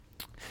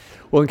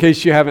Well, in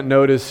case you haven't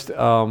noticed,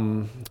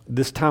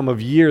 this time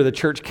of year, the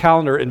church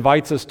calendar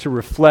invites us to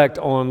reflect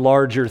on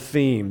larger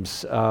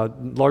themes,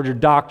 larger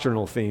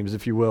doctrinal themes,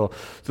 if you will.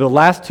 So the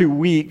last 2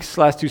 weeks,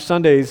 last 2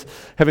 Sundays,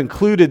 have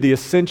included the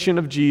ascension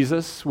of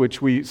Jesus,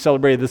 which we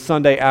celebrated the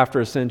Sunday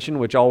after Ascension,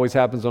 which always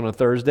happens on a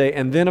Thursday,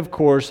 and then, of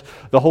course,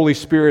 the Holy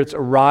Spirit's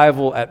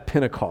arrival at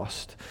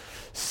Pentecost.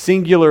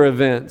 Singular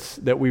events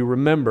that we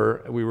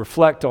remember, we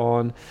reflect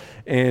on,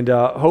 and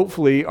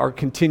hopefully are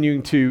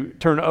continuing to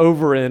turn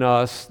over in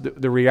us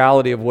the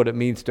reality of what it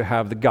means to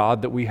have the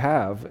God that we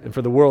have and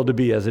for the world to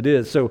be as it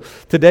is. So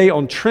today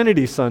on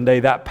Trinity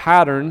Sunday, that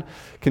pattern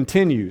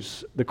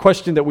continues. The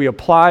question that we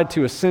applied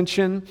to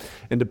Ascension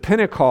and to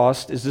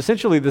Pentecost is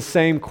essentially the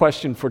same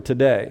question for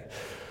today.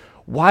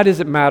 Why does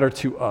it matter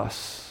to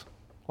us?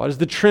 Why does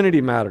the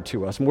Trinity matter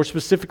to us? More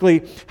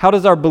specifically, how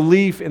does our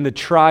belief in the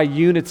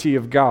triunity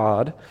of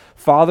God,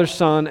 Father,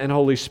 Son, and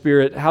Holy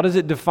Spirit, how does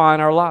it define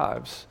our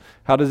lives?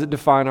 How does it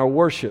define our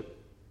worship?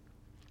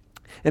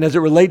 And as it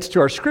relates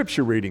to our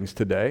scripture readings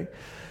today,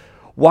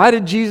 why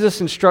did Jesus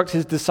instruct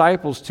his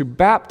disciples to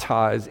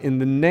baptize in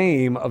the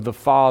name of the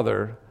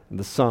Father, and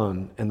the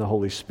Son, and the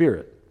Holy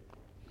Spirit?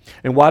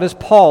 And why does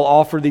Paul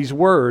offer these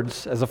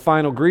words as a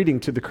final greeting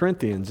to the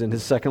Corinthians in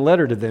his second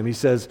letter to them? He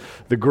says,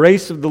 "The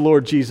grace of the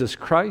Lord Jesus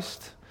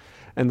Christ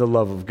and the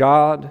love of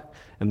God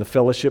and the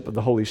fellowship of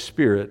the Holy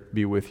Spirit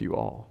be with you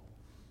all."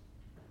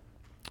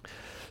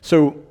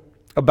 So,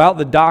 about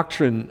the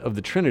doctrine of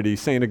the Trinity,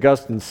 St.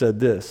 Augustine said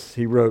this.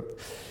 He wrote,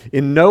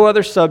 "In no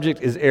other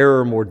subject is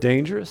error more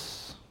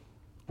dangerous,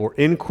 or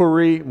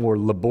inquiry more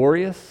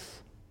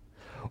laborious,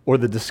 or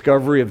the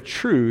discovery of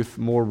truth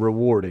more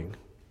rewarding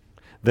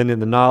than in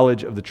the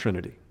knowledge of the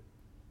Trinity."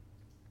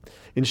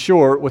 In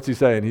short, what's he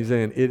saying? He's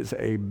saying it's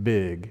a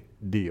big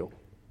deal.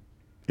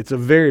 It's a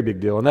very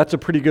big deal. And that's a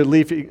pretty good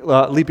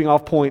leaping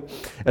off point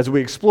as we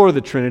explore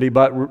the Trinity,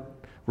 but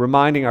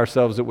reminding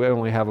ourselves that we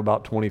only have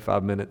about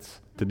 25 minutes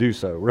to do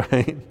so,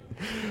 right?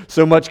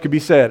 So much could be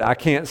said. I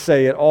can't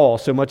say it all.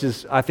 So much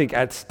is, I think,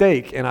 at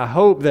stake. And I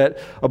hope that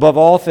above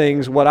all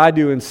things, what I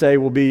do and say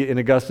will be, in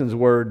Augustine's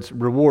words,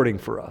 rewarding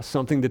for us.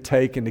 Something to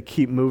take and to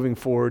keep moving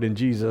forward in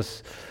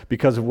Jesus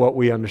because of what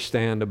we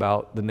understand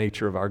about the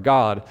nature of our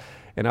God.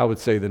 And I would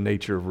say the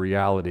nature of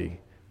reality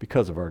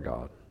because of our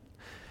God.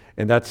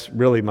 And that's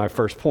really my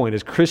first point.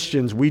 As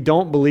Christians, we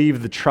don't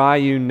believe the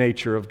triune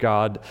nature of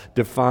God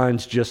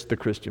defines just the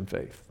Christian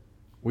faith.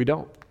 We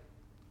don't.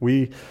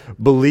 We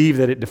believe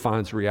that it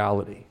defines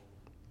reality.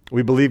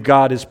 We believe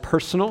God is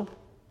personal.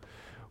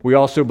 We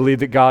also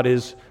believe that God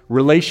is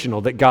relational,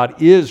 that God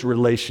is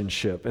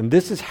relationship. And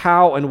this is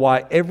how and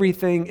why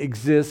everything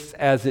exists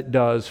as it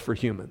does for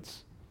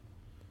humans.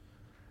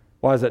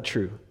 Why is that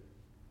true?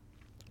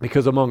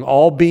 Because among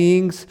all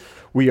beings,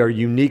 we are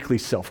uniquely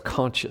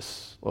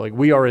self-conscious. Like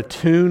we are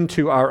attuned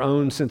to our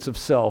own sense of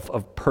self,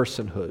 of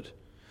personhood.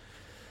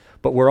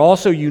 But we're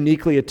also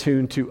uniquely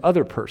attuned to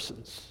other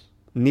persons,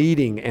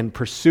 needing and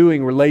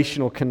pursuing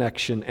relational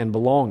connection and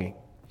belonging.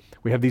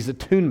 We have these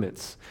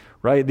attunements,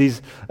 right?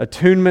 These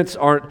attunements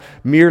aren't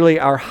merely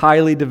our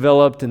highly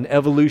developed and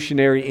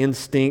evolutionary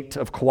instinct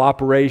of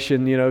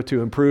cooperation,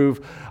 to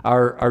improve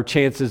our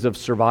chances of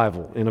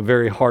survival in a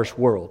very harsh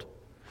world.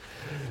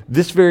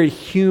 This very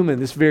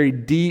human, this very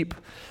deep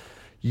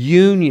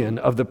union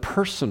of the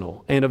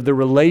personal and of the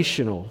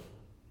relational,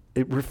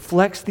 it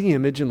reflects the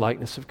image and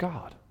likeness of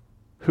God.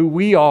 Who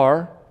we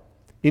are,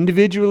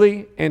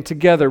 individually and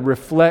together,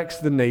 reflects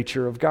the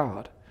nature of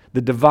God.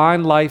 The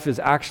divine life is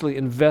actually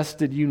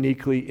invested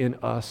uniquely in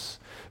us,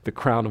 the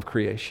crown of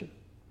creation.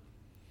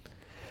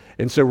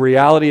 And so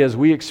reality as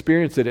we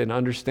experience it and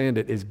understand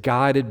it is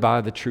guided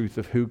by the truth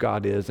of who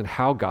God is and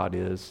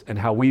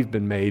how we've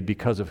been made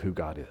because of who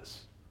God is.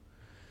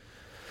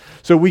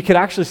 So we could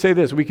actually say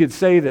this. We could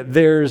say that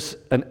there's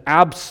an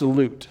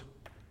absolute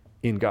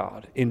in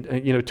God,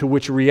 to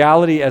which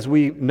reality as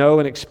we know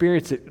and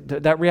experience it,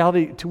 that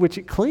reality to which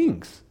it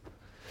clings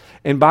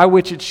and by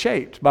which it's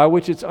shaped, by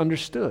which it's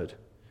understood.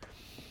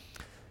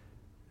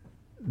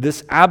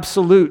 This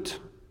absolute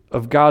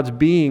of God's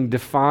being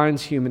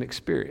defines human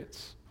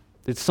experience.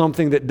 It's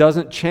something that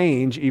doesn't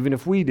change even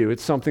if we do.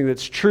 It's something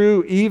that's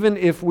true even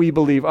if we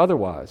believe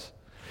otherwise.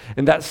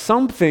 And that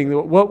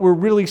something, what we're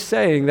really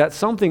saying, that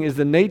something is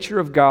the nature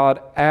of God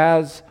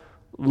as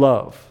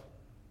love.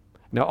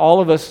 Now,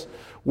 all of us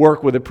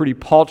work with a pretty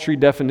paltry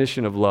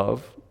definition of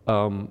love,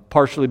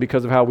 partially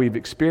because of how we've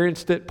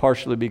experienced it,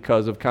 partially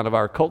because of kind of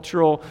our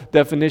cultural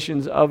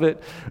definitions of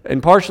it,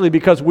 and partially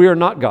because we are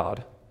not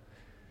God.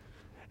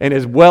 And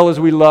as well as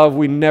we love,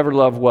 we never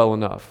love well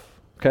enough.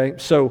 Okay?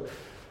 So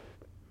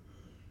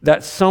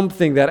that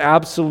something, that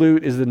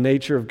absolute, is the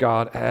nature of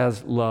God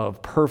as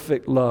love,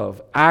 perfect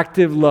love,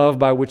 active love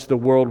by which the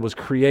world was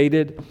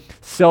created,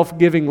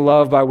 self-giving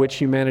love by which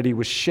humanity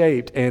was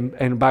shaped,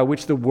 and by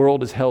which the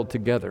world is held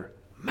together.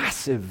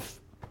 Massive.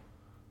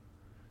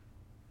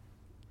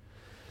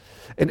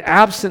 And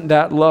absent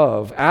that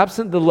love,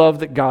 absent the love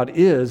that God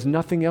is,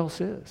 nothing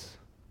else is.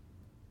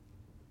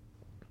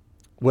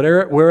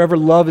 Wherever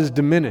love is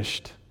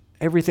diminished,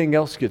 everything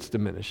else gets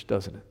diminished,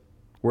 doesn't it?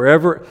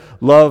 Wherever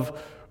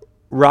love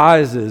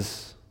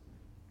rises,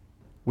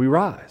 we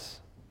rise.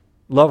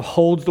 Love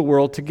holds the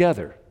world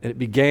together. And it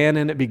began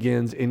and it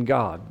begins in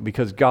God,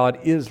 because God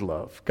is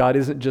love. God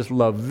isn't just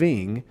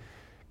loving.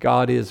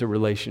 God is a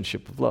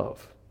relationship of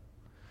love.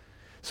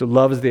 So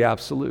love is the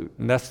absolute.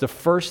 And that's the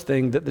first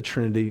thing that the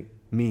Trinity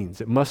means.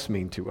 It must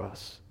mean to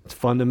us. It's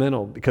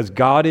fundamental, because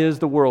God is,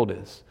 the world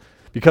is.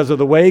 Because of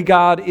the way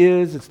God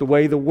is, it's the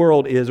way the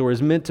world is, or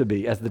is meant to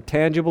be, as the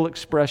tangible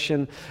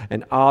expression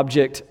and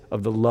object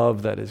of the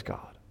love that is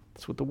God.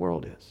 That's what the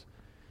world is.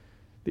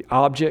 The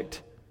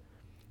object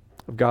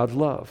of God's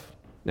love.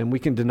 And we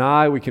can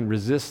deny, we can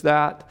resist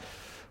that,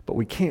 but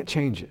we can't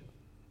change it.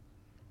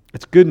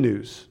 It's good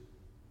news,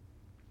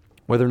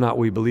 whether or not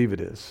we believe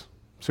it is.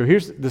 So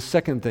here's the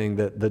second thing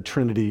that the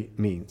Trinity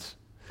means.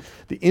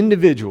 The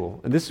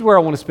individual, and this is where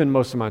I want to spend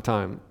most of my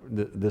time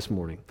this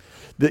morning.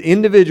 The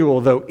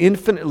individual, though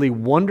infinitely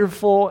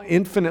wonderful,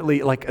 infinitely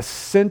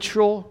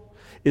essential,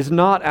 is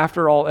not,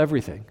 after all,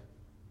 everything.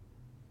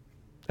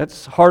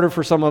 That's harder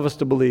for some of us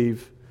to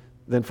believe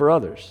than for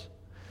others.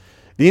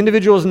 The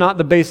individual is not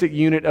the basic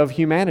unit of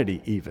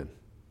humanity, even,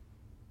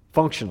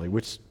 functionally,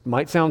 which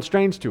might sound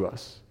strange to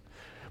us.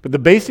 But the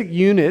basic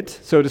unit,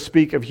 so to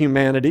speak, of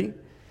humanity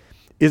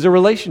is a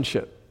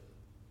relationship,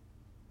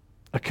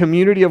 a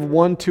community of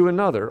one to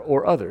another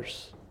or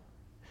others.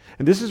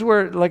 And this is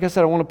where, like I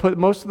said, I want to put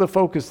most of the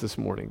focus this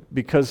morning,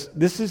 because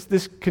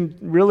this can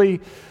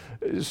really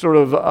sort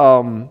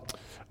of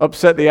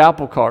upset the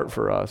apple cart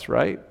for us,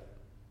 right?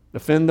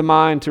 Offend the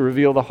mind to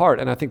reveal the heart,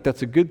 and I think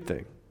that's a good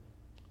thing.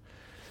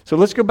 So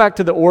let's go back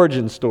to the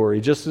origin story,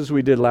 just as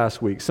we did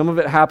last week. Some of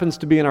it happens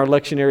to be in our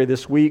lectionary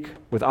this week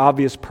with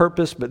obvious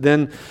purpose, but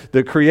then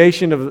the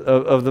creation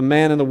of the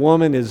man and the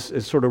woman is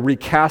sort of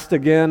recast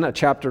again a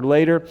chapter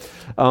later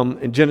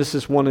in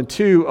Genesis 1 and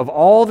 2. Of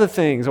all the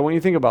things, I want you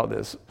to think about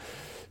this,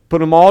 put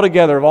them all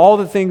together, of all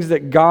the things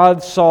that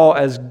God saw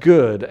as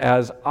good,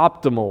 as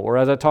optimal, or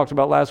as I talked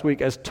about last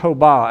week, as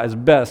tobah, as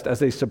best,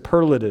 as a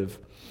superlative,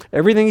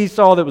 everything he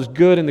saw that was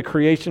good in the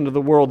creation of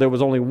the world, there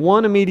was only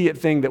one immediate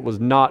thing that was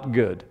not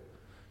good.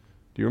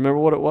 Do you remember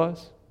what it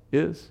was?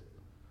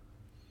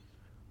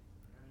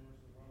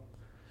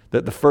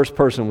 That the first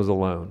person was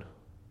alone.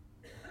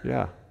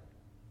 Yeah.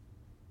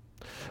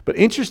 But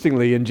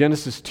interestingly, in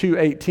Genesis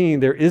 2:18,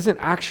 there isn't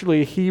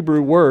actually a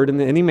Hebrew word in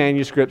any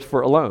manuscripts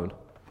for alone.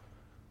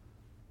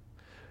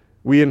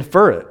 We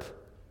infer it.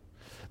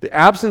 The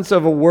absence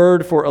of a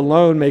word for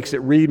alone makes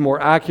it read more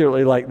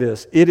accurately like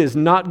this: it is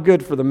not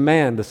good for the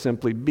man to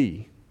simply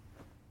be.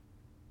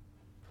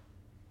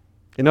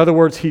 In other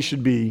words, he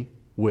should be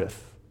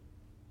with.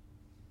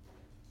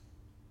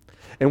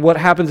 And what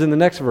happens in the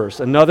next verse?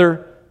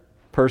 Another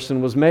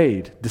person was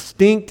made,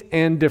 distinct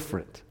and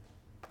different.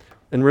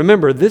 And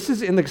remember, this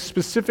is in the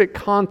specific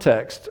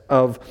context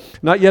of,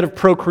 not yet of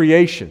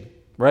procreation,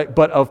 right,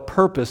 but of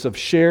purpose, of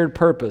shared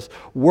purpose,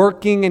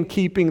 working and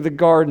keeping the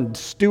garden,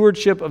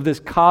 stewardship of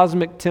this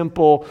cosmic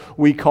temple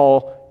we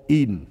call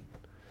Eden,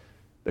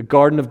 the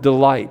garden of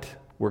delight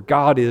where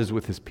God is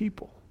with his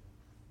people.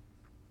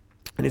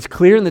 And it's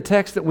clear in the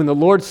text that when the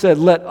Lord said,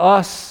 "Let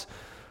us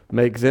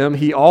make them,"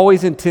 he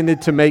always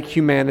intended to make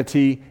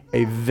humanity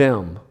a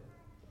them.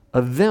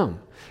 A them.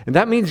 And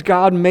that means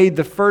God made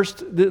the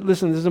first,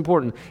 listen, this is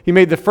important, he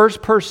made the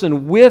first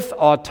person with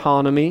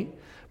autonomy,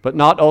 but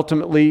not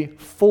ultimately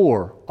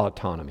for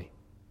autonomy.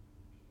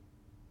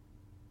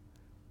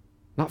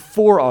 Not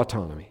for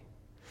autonomy.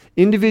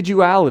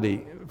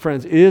 Individuality,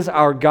 friends, is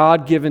our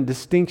God-given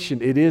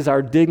distinction. It is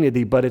our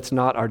dignity, but it's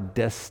not our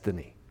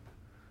destiny.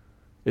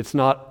 It's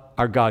not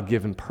our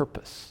God-given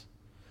purpose.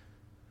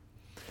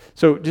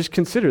 So just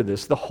consider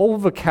this, the whole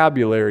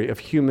vocabulary of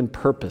human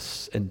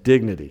purpose and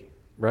dignity,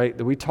 right,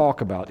 that we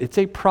talk about, it's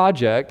a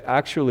project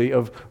actually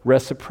of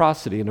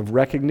reciprocity and of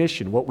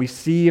recognition, what we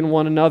see in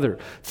one another,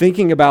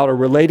 thinking about or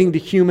relating to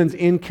humans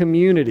in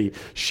community,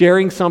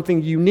 sharing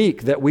something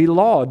unique that we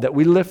laud, that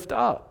we lift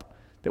up,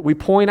 that we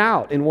point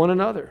out in one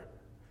another.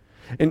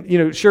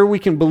 And, sure, we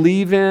can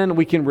believe in,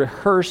 we can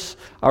rehearse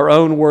our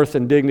own worth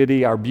and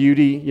dignity, our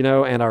beauty,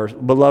 and our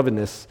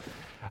belovedness.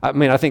 I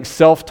mean, I think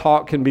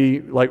self-talk can be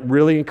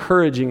really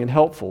encouraging and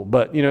helpful,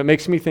 but it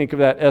makes me think of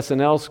that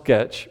SNL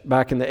sketch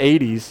back in the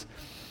 80s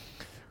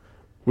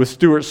with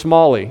Stuart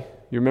Smalley.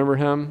 You remember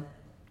him?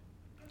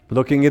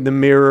 Looking in the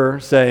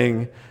mirror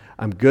saying,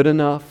 "I'm good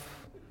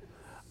enough,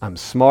 I'm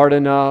smart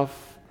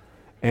enough,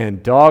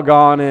 and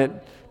doggone it,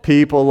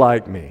 people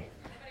like me."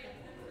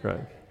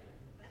 Right.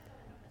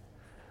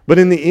 But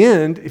in the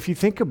end, if you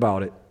think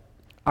about it,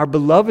 our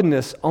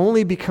belovedness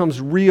only becomes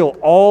real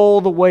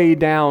all the way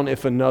down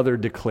if another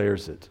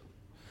declares it.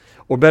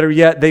 Or better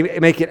yet, they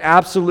make it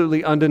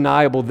absolutely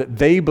undeniable that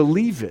they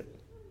believe it.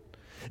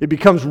 It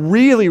becomes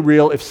really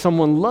real if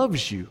someone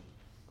loves you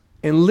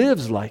and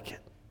lives like it.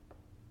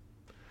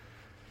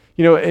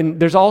 And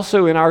there's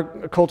also in our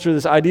culture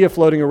this idea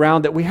floating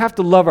around that we have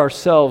to love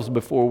ourselves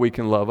before we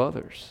can love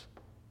others.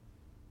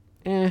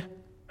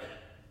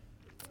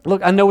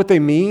 Look, I know what they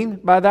mean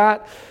by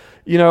that.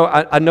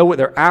 I know what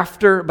they're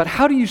after, but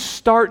how do you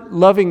start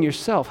loving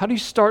yourself? How do you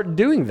start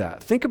doing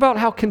that? Think about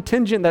how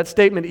contingent that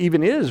statement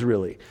even is,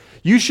 really.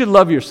 You should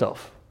love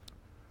yourself.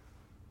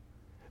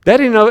 That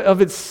in and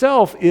of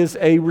itself is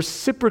a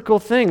reciprocal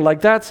thing.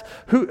 Like that's,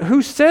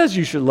 who says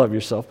you should love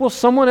yourself? Well,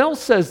 someone else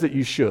says that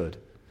you should,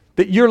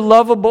 that you're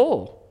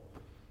lovable.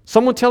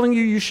 Someone telling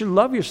you should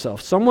love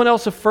yourself. Someone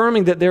else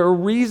affirming that there are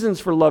reasons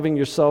for loving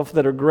yourself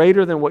that are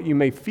greater than what you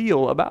may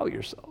feel about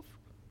yourself.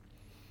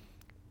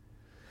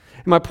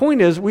 And my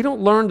point is, we don't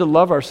learn to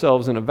love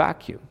ourselves in a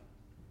vacuum.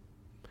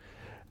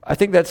 I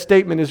think that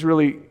statement is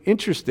really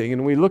interesting,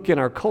 and we look in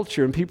our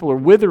culture and people are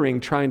withering,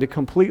 trying to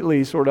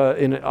completely sort of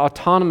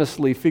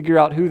autonomously figure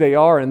out who they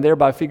are and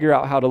thereby figure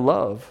out how to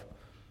love.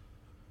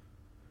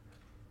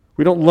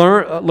 We don't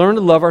learn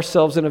to love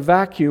ourselves in a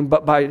vacuum,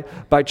 but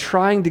by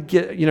trying to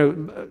get,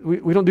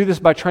 we don't do this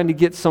by trying to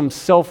get some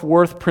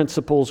self-worth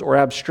principles or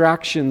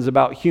abstractions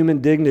about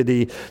human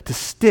dignity to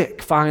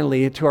stick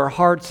finally into our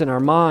hearts and our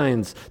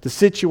minds, to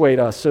situate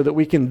us so that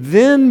we can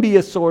then be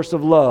a source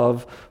of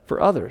love for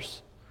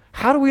others.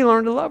 How do we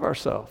learn to love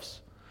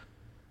ourselves?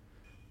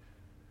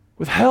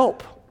 With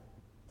help,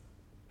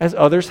 as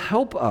others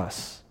help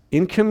us,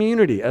 in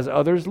community, as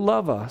others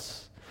love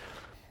us.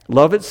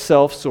 Love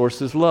itself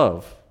sources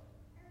love.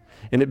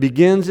 And it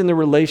begins in the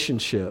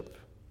relationship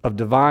of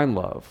divine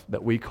love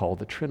that we call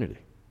the Trinity,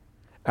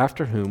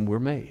 after whom we're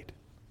made.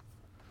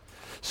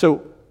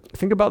 So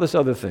think about this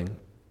other thing,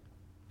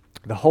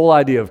 the whole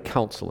idea of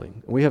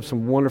counseling. We have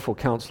some wonderful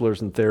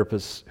counselors and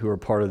therapists who are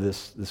part of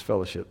this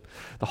fellowship.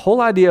 The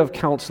whole idea of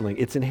counseling,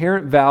 its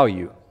inherent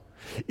value,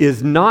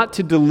 is not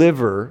to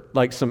deliver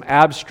like some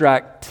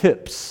abstract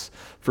tips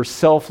for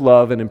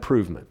self-love and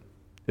improvement,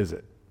 is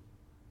it?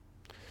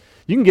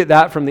 You can get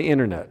that from the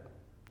internet.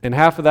 And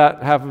half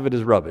of it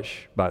is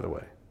rubbish, by the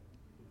way.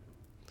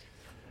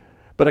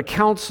 But a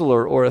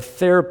counselor or a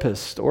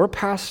therapist or a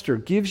pastor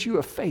gives you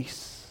a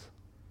face.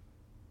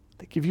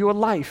 They give you a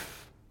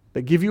life.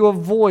 They give you a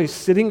voice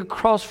sitting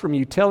across from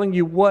you, telling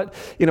you what,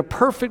 in a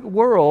perfect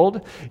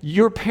world,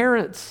 your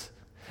parents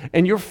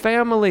and your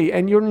family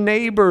and your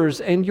neighbors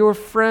and your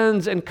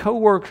friends and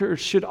coworkers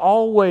should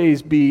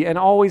always be and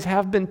always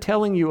have been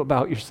telling you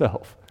about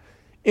yourself.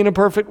 In a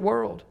perfect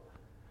world.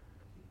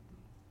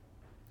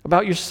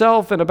 About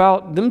yourself and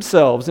about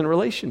themselves in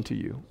relation to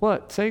you.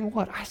 What? Saying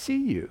what? I see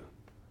you.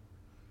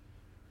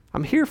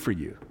 I'm here for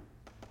you.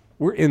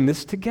 We're in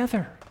this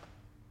together.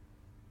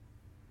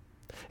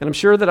 And I'm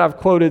sure that I've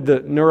quoted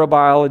the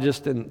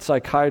neurobiologist and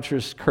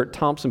psychiatrist Kurt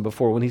Thompson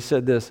before when he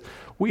said this,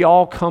 we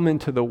all come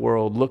into the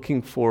world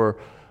looking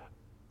for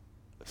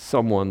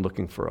someone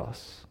looking for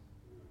us.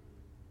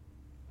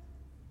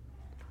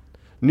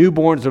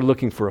 Newborns are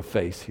looking for a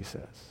face, he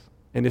says.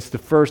 And it's the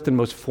first and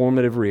most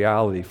formative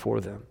reality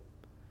for them.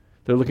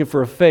 They're looking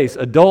for a face.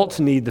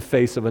 Adults need the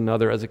face of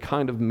another as a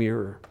kind of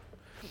mirror.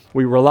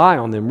 We rely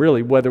on them,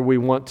 really, whether we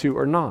want to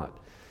or not.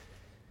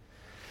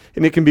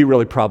 And it can be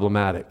really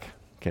problematic,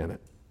 can it?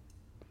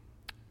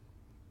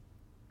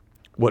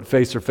 What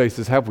face or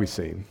faces have we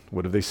seen?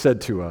 What have they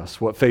said to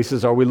us? What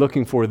faces are we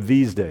looking for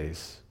these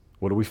days?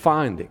 What are we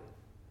finding?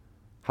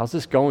 How's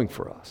this going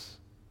for us?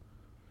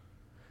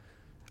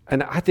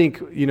 And I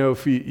think,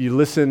 if you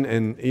listen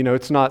and,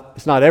 it's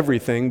not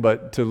everything,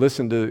 but to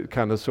listen to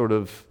kind of sort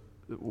of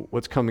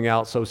what's coming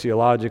out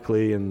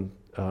sociologically and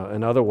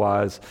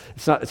otherwise,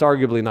 it's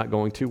arguably not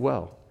going too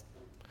well.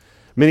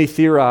 Many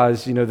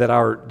theorize,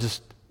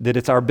 that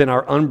it's been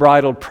our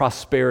unbridled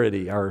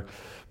prosperity, our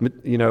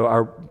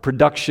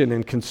production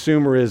and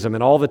consumerism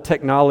and all the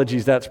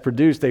technologies that's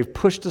produced. They've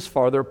pushed us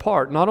farther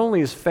apart, not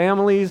only as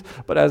families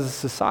but as a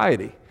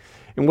society.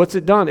 And what's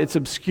it done? It's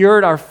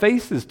obscured our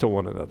faces to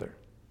one another.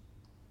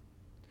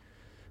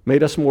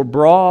 Made us more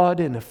broad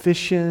and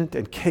efficient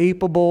and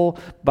capable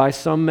by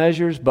some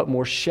measures, but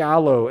more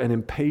shallow and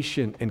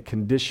impatient and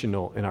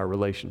conditional in our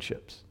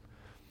relationships.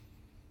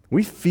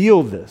 We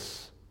feel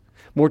this,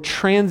 more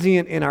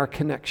transient in our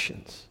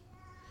connections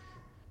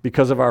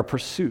because of our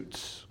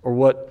pursuits or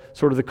what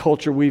sort of the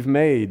culture we've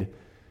made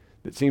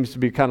that seems to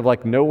be kind of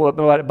like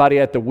nobody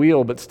at the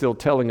wheel, but still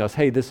telling us,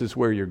 hey, this is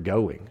where you're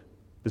going.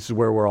 This is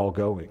where we're all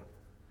going.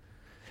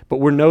 But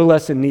we're no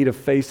less in need of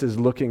faces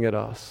looking at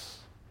us.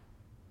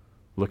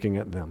 Looking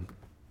at them.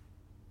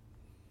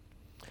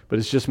 But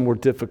it's just more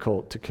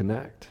difficult to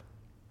connect.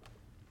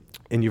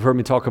 And you've heard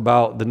me talk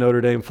about the Notre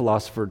Dame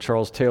philosopher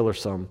Charles Taylor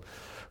some,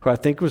 who I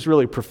think was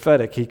really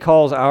prophetic. He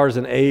calls ours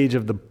an age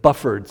of the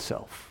buffered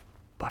self.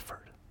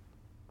 Buffered.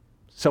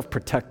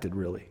 Self-protected,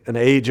 really. An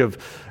age of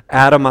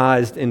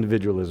atomized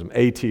individualism.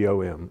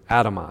 A-T-O-M.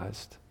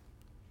 Atomized.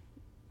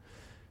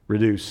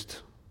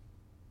 Reduced.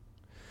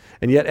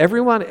 And yet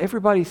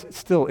everybody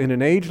still, in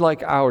an age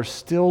like ours,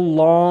 still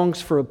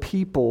longs for a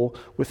people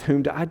with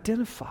whom to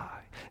identify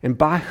and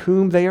by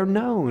whom they are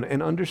known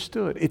and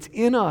understood. It's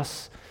in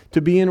us to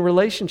be in a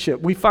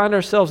relationship. We find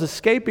ourselves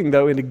escaping,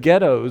 though, into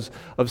ghettos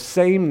of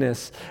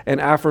sameness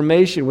and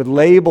affirmation with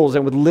labels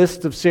and with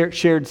lists of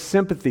shared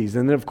sympathies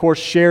and then, of course,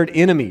 shared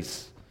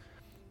enemies.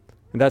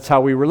 And that's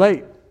how we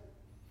relate.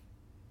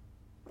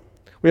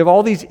 We have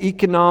all these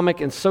economic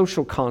and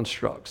social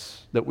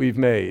constructs that we've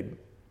made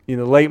in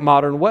the late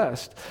modern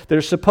West that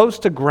are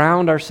supposed to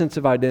ground our sense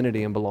of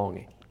identity and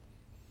belonging.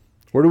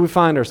 Where do we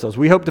find ourselves?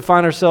 We hope to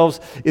find ourselves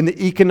in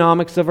the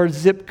economics of our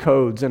zip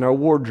codes and our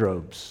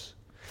wardrobes,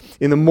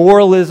 in the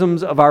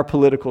moralisms of our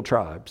political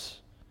tribes,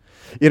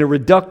 in a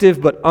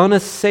reductive but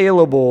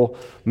unassailable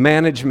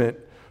management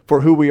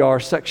for who we are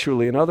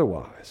sexually and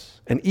otherwise,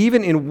 and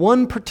even in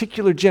one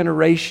particular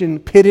generation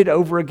pitted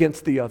over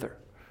against the other.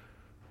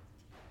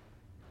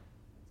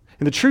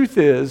 And the truth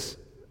is,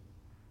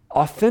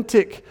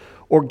 authentic,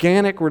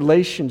 organic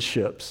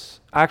relationships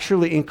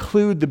actually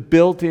include the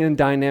built-in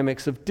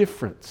dynamics of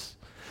difference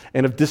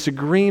and of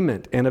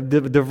disagreement and of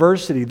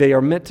diversity. They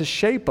are meant to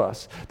shape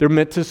us. They're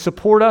meant to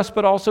support us,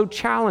 but also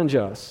challenge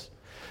us.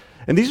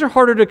 And these are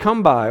harder to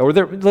come by, or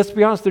let's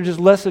be honest, they're just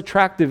less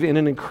attractive in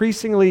an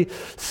increasingly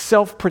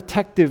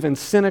self-protective and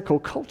cynical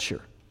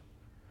culture.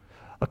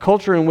 A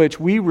culture in which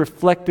we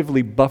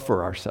reflectively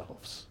buffer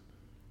ourselves,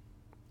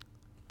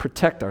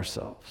 protect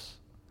ourselves.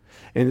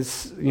 And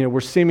we're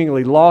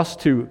seemingly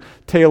lost to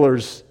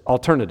Taylor's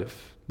alternative,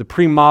 the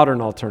pre-modern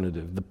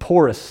alternative, the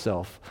porous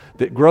self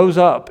that grows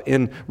up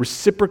in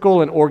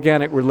reciprocal and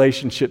organic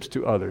relationships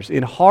to others,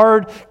 in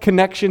hard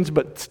connections,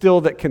 but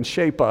still that can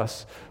shape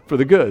us for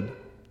the good,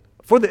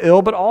 for the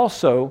ill, but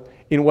also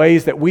in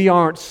ways that we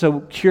aren't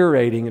so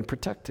curating and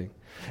protecting.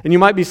 And you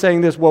might be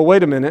saying this, well,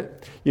 wait a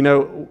minute.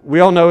 We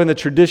all know in the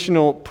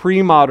traditional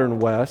pre-modern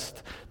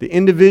West, the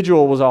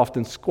individual was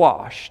often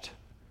squashed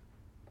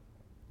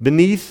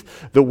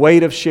beneath the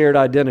weight of shared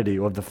identity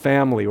of the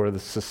family or the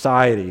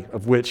society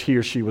of which he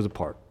or she was a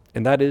part.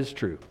 And that is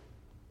true.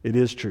 It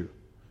is true.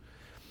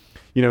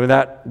 In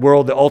that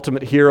world, the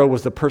ultimate hero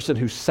was the person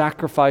who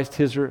sacrificed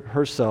his or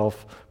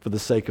herself for the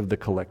sake of the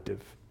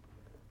collective.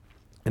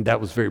 And that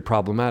was very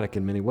problematic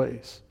in many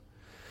ways.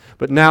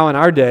 But now in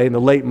our day, in the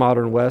late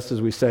modern West,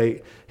 as we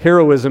say,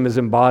 heroism is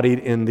embodied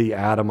in the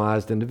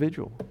atomized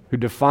individual who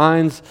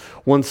defines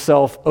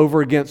oneself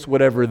over against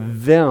whatever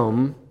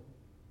them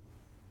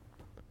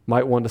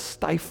might want to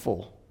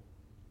stifle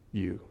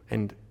you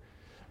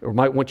or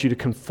might want you to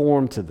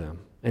conform to them.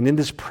 And in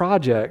this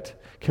project,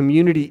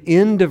 community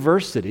in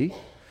diversity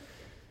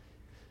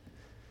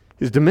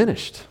is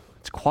diminished.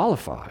 It's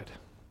qualified.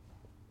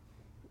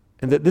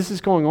 And that this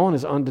is going on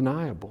is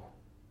undeniable.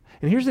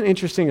 And here's an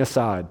interesting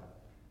aside.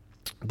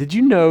 Did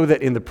you know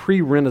that in the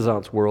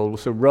pre-Renaissance world,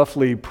 so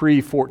roughly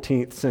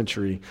pre-14th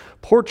century,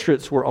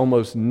 portraits were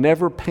almost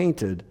never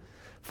painted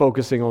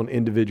focusing on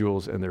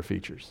individuals and their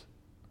features?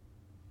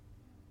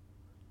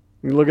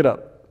 You can look it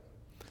up.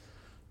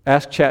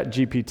 Ask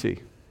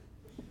ChatGPT.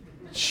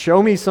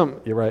 Show me some.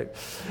 You're right.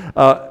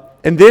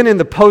 And then in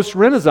the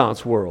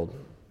post-Renaissance world,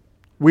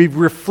 we've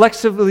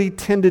reflexively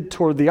tended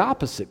toward the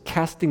opposite,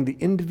 casting the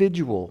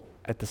individual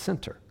at the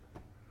center.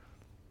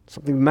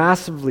 Something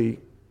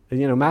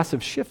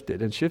massive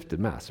shifted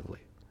massively.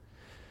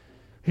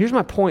 Here's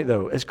my point,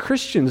 though. As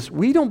Christians,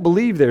 we don't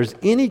believe there's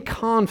any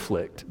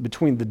conflict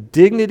between the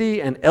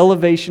dignity and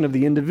elevation of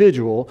the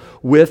individual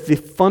with the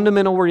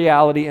fundamental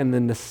reality and the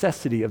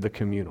necessity of the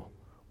communal.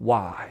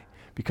 Why?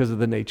 Because of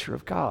the nature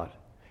of God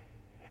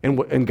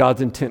and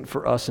God's intent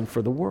for us and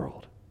for the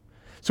world.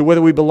 So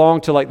whether we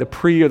belong to like the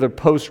pre or the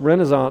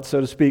post-Renaissance,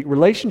 so to speak,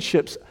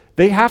 relationships,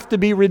 they have to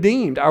be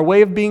redeemed. Our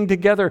way of being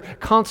together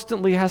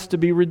constantly has to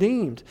be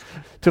redeemed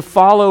to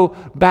follow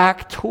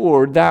back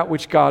toward that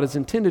which God has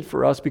intended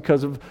for us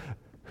because of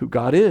who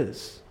God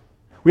is.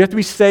 We have to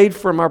be saved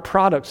from our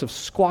products of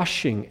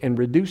squashing and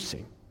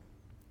reducing.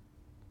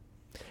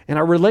 And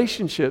our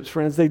relationships,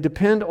 friends, they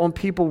depend on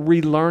people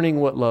relearning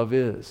what love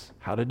is,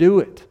 how to do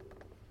it.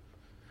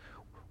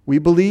 We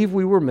believe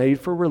we were made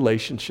for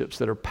relationships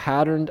that are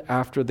patterned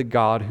after the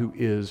God who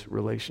is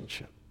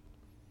relationship,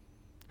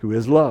 who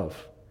is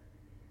love.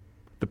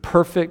 The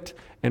perfect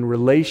and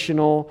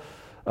relational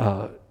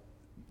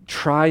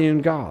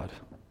triune God.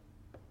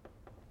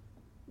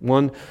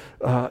 The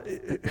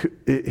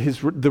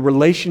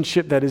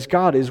relationship that is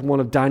God is one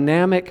of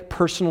dynamic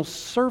personal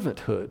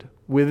servanthood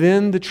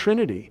within the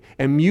Trinity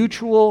and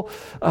mutual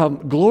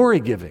glory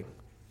giving.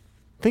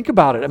 Think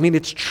about it.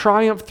 It's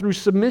triumph through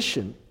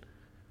submission.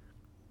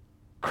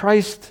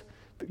 Christ,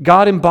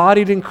 God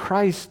embodied in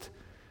Christ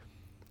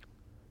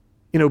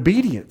in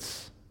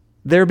obedience,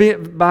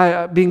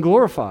 by being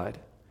glorified.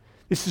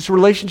 It's this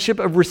relationship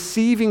of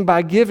receiving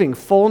by giving,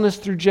 fullness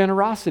through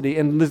generosity,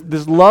 and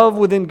this love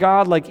within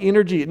God like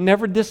energy. It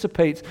never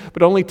dissipates,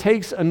 but only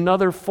takes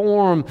another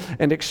form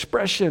and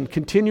expression,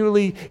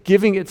 continually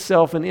giving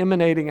itself and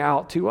emanating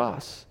out to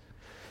us.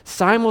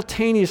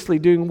 Simultaneously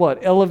doing what?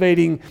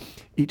 Elevating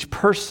each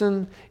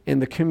person in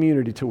the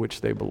community to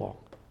which they belong.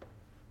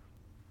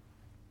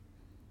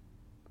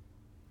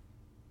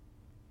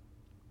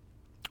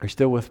 Are you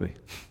still with me?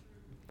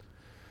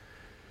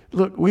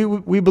 Look,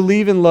 we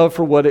believe in love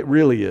for what it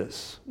really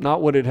is,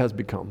 not what it has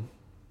become.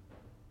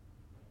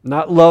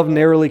 Not love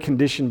narrowly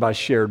conditioned by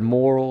shared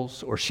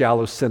morals or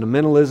shallow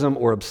sentimentalism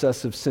or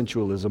obsessive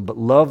sensualism, but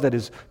love that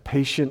is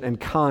patient and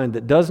kind,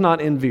 that does not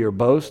envy or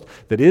boast,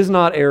 that is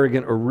not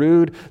arrogant or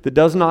rude, that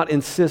does not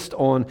insist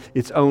on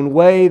its own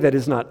way, that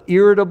is not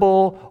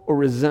irritable or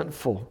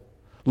resentful.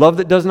 Love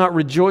that does not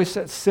rejoice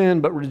at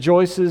sin, but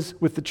rejoices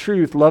with the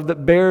truth. Love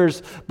that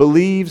bears,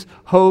 believes,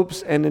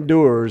 hopes, and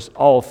endures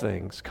all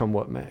things, come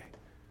what may.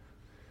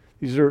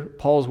 These are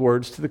Paul's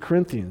words to the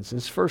Corinthians in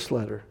his first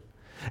letter.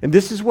 And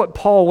this is what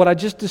I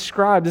just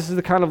described, this is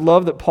the kind of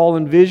love that Paul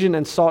envisioned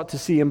and sought to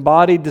see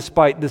embodied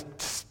despite the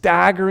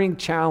staggering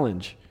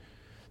challenge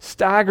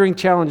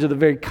of the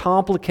very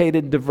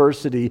complicated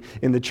diversity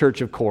in the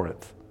church of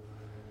Corinth.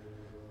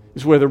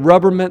 It's where the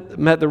rubber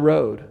met the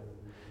road.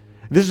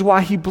 This is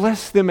why he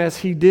blessed them as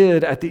he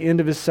did at the end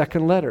of his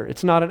second letter.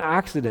 It's not an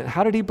accident.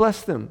 How did he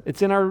bless them?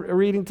 It's in our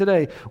reading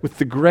today. With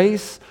the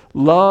grace,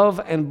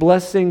 love, and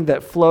blessing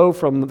that flow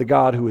from the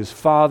God who is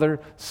Father,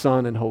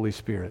 Son, and Holy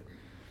Spirit.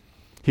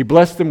 He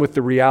blessed them with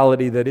the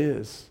reality that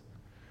is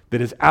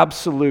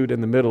absolute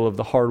in the middle of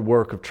the hard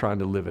work of trying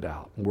to live it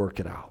out and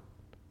work it out.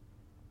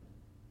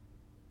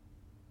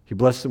 He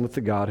blessed them with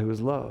the God who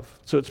is love.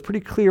 So it's pretty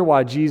clear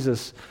why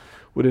Jesus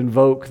would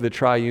invoke the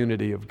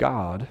triunity of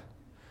God,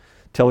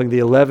 telling the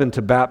 11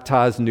 to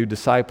baptize new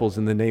disciples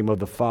in the name of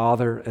the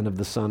Father and of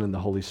the Son and the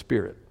Holy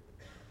Spirit.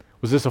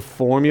 Was this a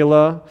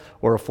formula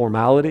or a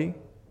formality?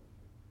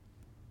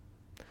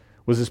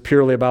 Was this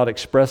purely about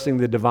expressing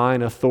the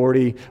divine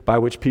authority by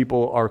which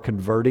people are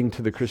converting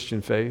to the Christian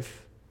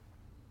faith?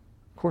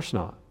 Of course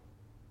not.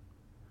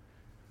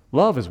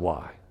 Love is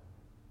why.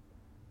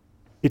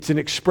 It's an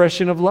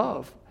expression of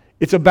love.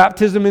 It's a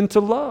baptism into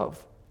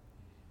love.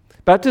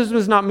 Baptism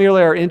is not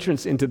merely our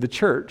entrance into the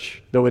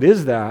church, though it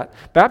is that.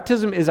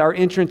 Baptism is our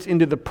entrance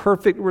into the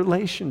perfect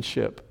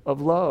relationship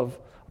of love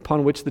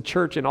upon which the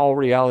church in all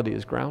reality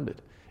is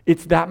grounded.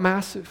 It's that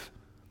massive.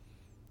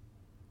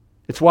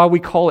 It's why we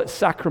call it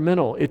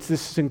sacramental. It's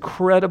this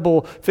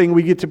incredible thing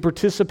we get to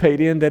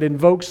participate in that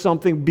invokes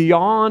something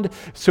beyond,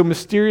 so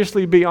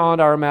mysteriously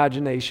beyond our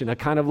imagination, a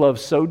kind of love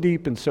so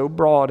deep and so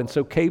broad and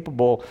so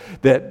capable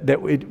that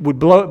it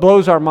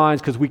blows our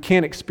minds because we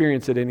can't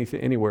experience it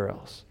anywhere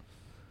else.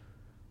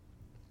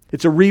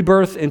 It's a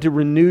rebirth into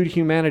renewed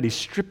humanity,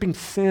 stripping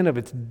sin of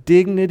its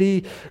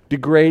dignity,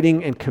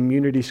 degrading, and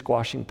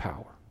community-squashing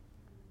power.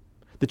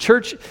 The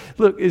church,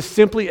 is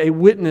simply a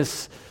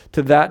witness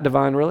to that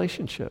divine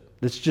relationship.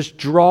 That's just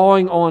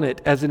drawing on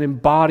it as an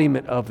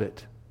embodiment of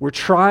it. We're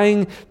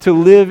trying to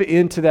live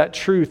into that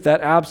truth, that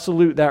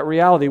absolute, that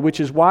reality, which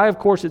is why, of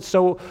course, it's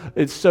so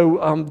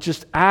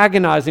just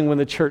agonizing when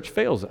the church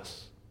fails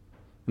us.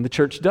 And the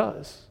church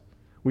does.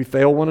 We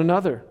fail one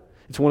another.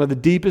 It's one of the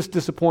deepest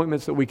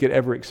disappointments that we could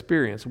ever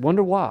experience.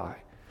 Wonder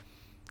why?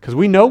 Because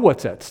we know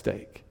what's at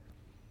stake.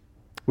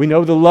 We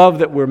know the love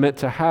that we're meant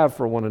to have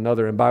for one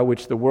another and by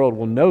which the world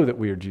will know that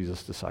we are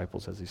Jesus'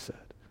 disciples, as he said.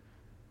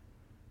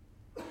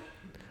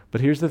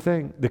 But here's the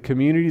thing. The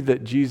community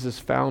that Jesus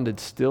founded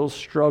still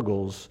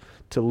struggles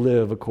to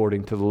live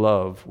according to the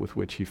love with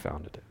which he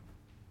founded it.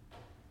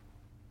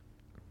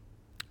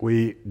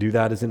 We do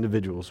that as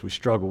individuals. We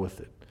struggle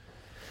with it.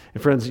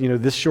 And friends,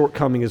 this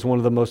shortcoming is one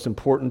of the most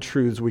important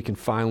truths we can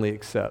finally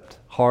accept,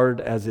 hard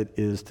as it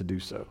is to do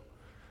so.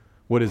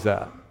 What is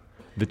that?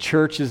 The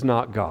church is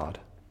not God.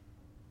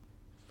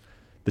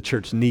 The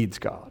church needs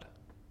God.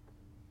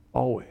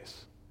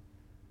 Always.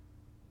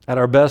 At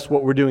our best,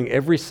 what we're doing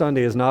every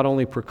Sunday is not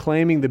only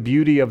proclaiming the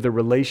beauty of the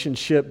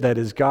relationship that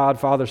is God,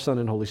 Father, Son,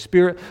 and Holy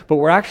Spirit, but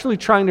we're actually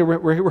trying to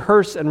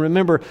rehearse and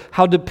remember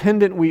how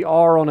dependent we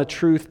are on a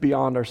truth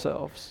beyond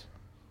ourselves,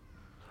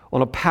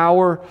 on a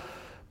power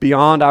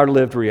beyond our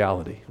lived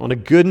reality, on a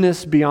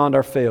goodness beyond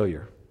our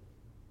failure,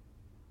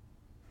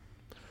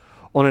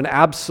 on an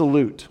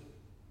absolute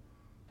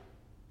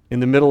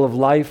in the middle of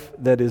life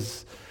that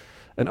is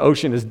an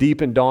ocean as deep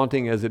and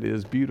daunting as it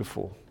is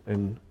beautiful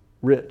and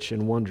rich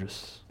and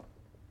wondrous.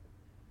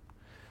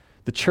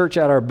 The church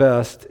at our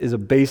best is a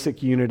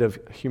basic unit of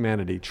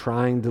humanity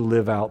trying to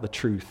live out the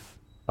truth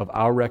of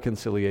our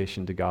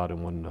reconciliation to God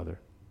and one another.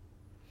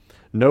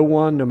 No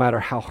one, no matter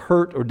how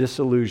hurt or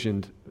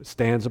disillusioned,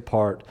 stands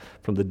apart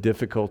from the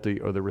difficulty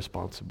or the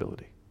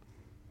responsibility.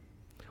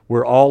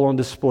 We're all on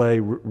display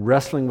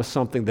wrestling with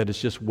something that is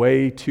just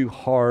way too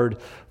hard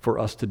for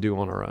us to do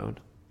on our own.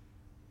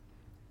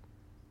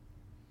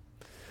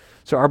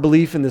 So our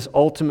belief in this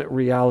ultimate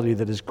reality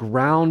that is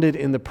grounded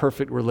in the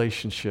perfect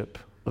relationship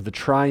of the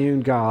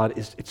triune God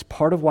it's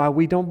part of why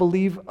we don't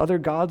believe other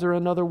gods are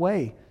another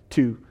way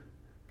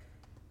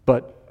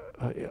or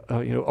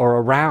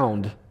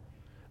around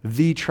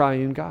the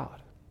triune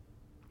God.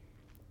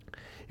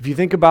 If you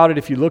think about it,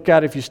 if you look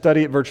at it, if you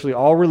study it, virtually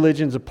all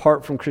religions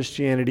apart from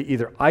Christianity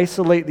either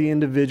isolate the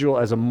individual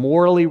as a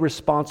morally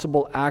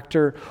responsible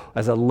actor,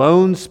 as a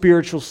lone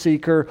spiritual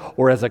seeker,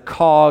 or as a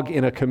cog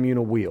in a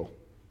communal wheel.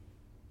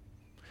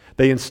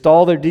 They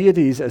install their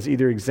deities as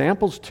either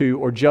examples to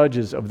or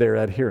judges of their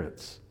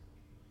adherents.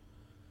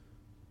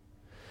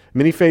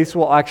 Many faiths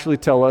will actually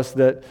tell us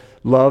that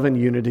love and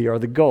unity are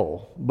the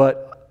goal,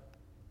 but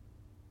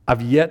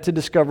I've yet to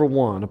discover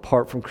one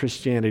apart from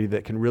Christianity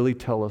that can really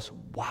tell us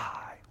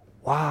why.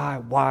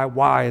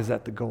 Why is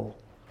that the goal?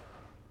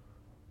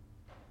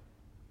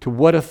 To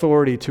what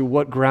authority, to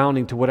what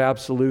grounding, to what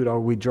absolute are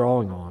we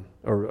drawing on?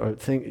 Or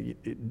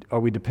are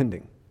we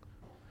depending?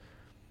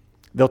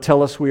 They'll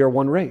tell us we are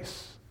one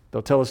race.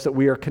 They'll tell us that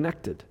we are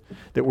connected,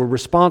 that we're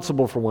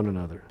responsible for one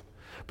another.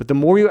 But the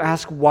more you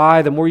ask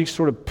why, the more you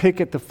sort of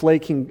pick at the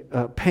flaking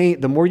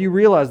paint, the more you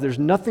realize there's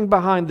nothing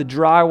behind the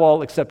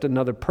drywall except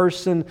another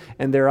person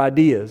and their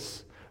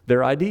ideas,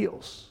 their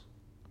ideals.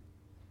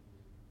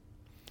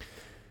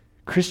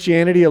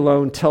 Christianity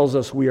alone tells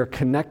us we are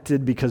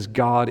connected because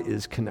God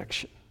is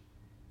connection.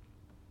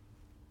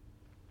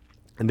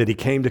 And that He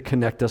came to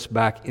connect us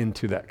back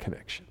into that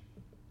connection.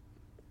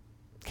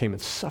 Came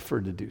and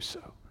suffered to do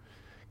so.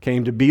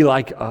 Came to be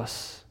like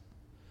us,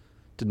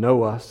 to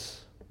know us,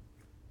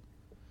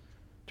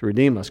 to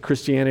redeem us.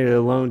 Christianity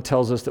alone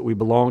tells us that we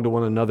belong to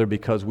one another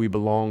because we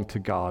belong to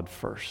God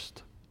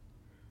first.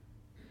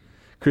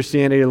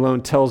 Christianity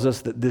alone tells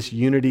us that this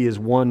unity is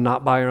won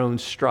not by our own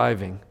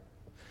striving,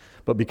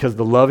 but because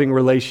the loving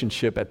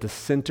relationship at the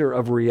center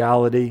of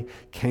reality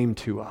came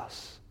to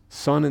us,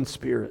 Son and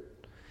Spirit,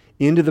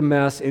 into the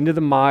mess, into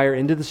the mire,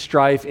 into the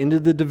strife, into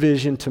the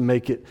division to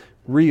make it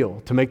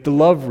real, to make the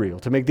love real,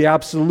 to make the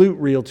absolute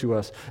real to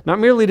us. Not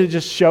merely to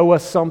just show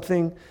us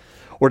something,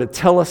 or to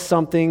tell us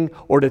something,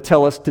 or to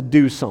tell us to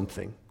do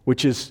something,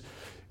 which is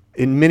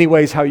in many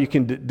ways how you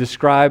can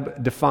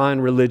define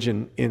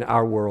religion in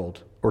our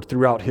world or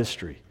throughout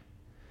history.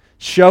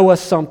 Show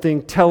us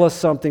something, tell us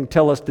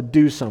to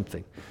do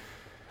something.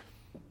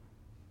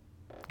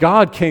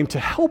 God came to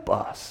help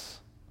us,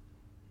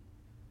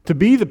 to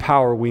be the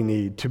power we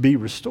need to be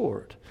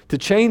restored, to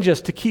change us,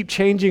 to keep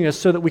changing us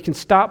so that we can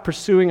stop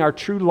pursuing our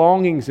true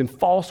longings in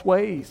false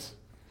ways.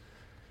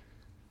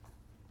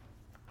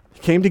 He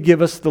came to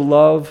give us the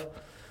love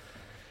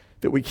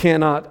that we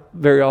cannot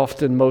very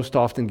often, most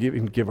often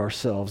give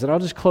ourselves. And I'll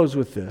just close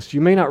with this.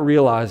 You may not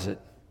realize it.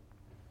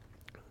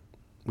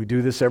 We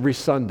do this every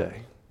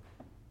Sunday.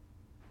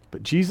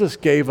 But Jesus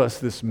gave us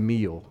this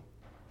meal,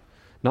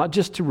 not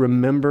just to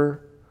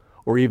remember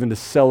or even to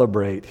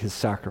celebrate His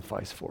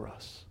sacrifice for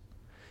us.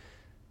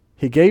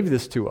 He gave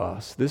this to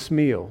us, this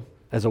meal,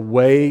 as a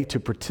way to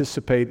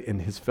participate in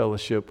His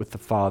fellowship with the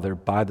Father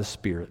by the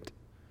Spirit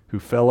who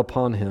fell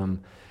upon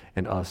Him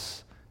and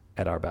us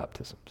at our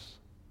baptisms.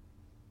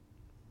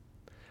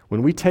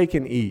 When we take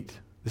and eat,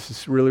 this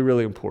is really,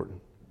 really important.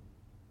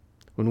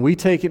 When we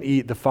take and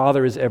eat, the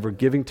Father is ever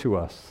giving to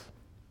us.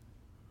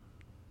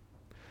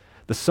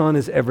 The Son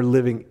is ever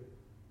living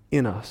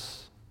in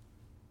us.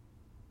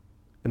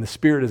 And the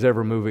Spirit is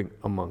ever moving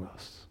among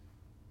us.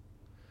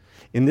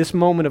 In this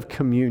moment of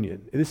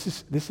communion, this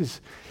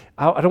is.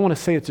 I don't want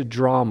to say it's a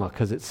drama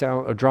because it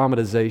sounds a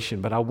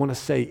dramatization, but I want to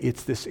say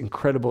it's this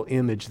incredible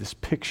image, this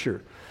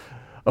picture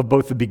of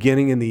both the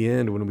beginning and the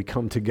end when we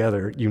come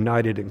together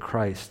united in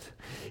Christ.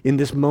 In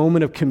this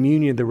moment of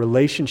communion, the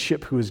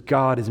relationship who is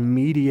God is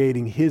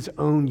mediating His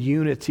own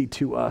unity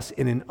to us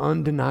in an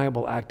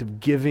undeniable act of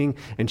giving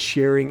and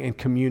sharing and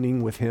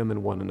communing with Him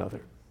and one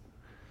another.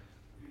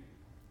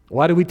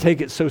 Why do we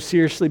take it so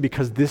seriously?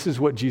 Because this is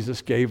what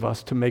Jesus gave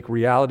us to make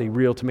reality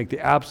real, to make the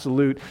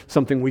absolute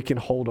something we can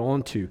hold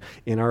on to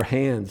in our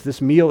hands.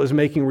 This meal is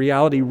making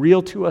reality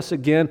real to us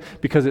again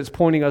because it's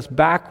pointing us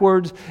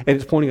backwards and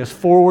it's pointing us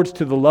forwards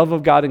to the love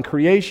of God in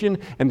creation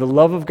and the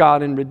love of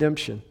God in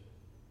redemption.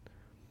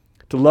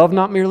 To love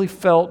not merely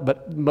felt,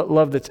 but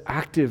love that's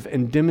active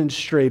and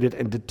demonstrated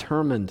and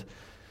determined,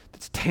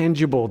 that's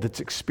tangible, that's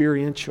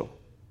experiential.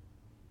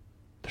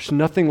 There's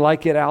nothing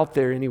like it out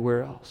there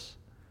anywhere else.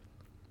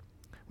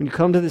 When you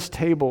come to this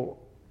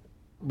table,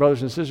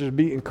 brothers and sisters,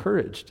 be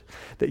encouraged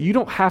that you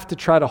don't have to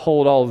try to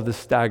hold all of this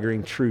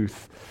staggering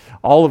truth,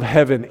 all of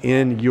heaven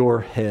in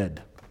your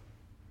head.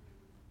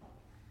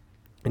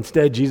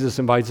 Instead, Jesus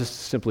invites us to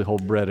simply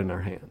hold bread in our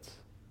hands.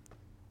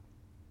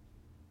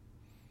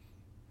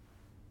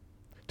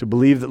 To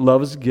believe that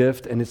love is a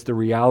gift and it's the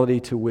reality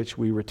to which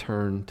we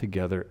return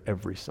together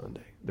every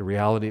Sunday. The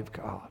reality of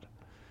God.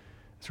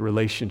 As a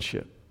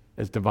relationship,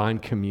 as divine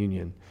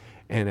communion,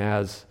 and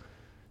as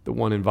the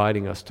one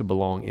inviting us to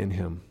belong in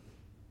Him,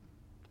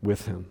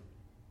 with Him.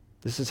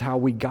 This is how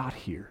we got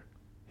here,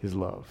 His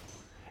love.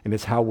 And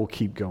it's how we'll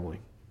keep going,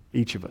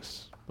 each of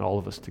us, all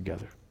of us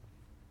together.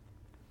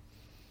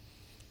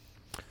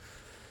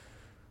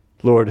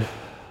 Lord,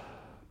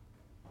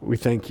 we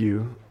thank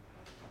You.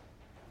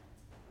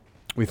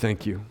 We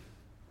thank You.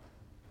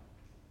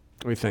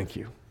 We thank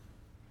You.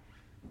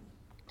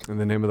 In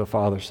the name of the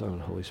Father, Son,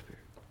 and Holy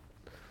Spirit.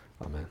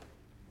 Amen.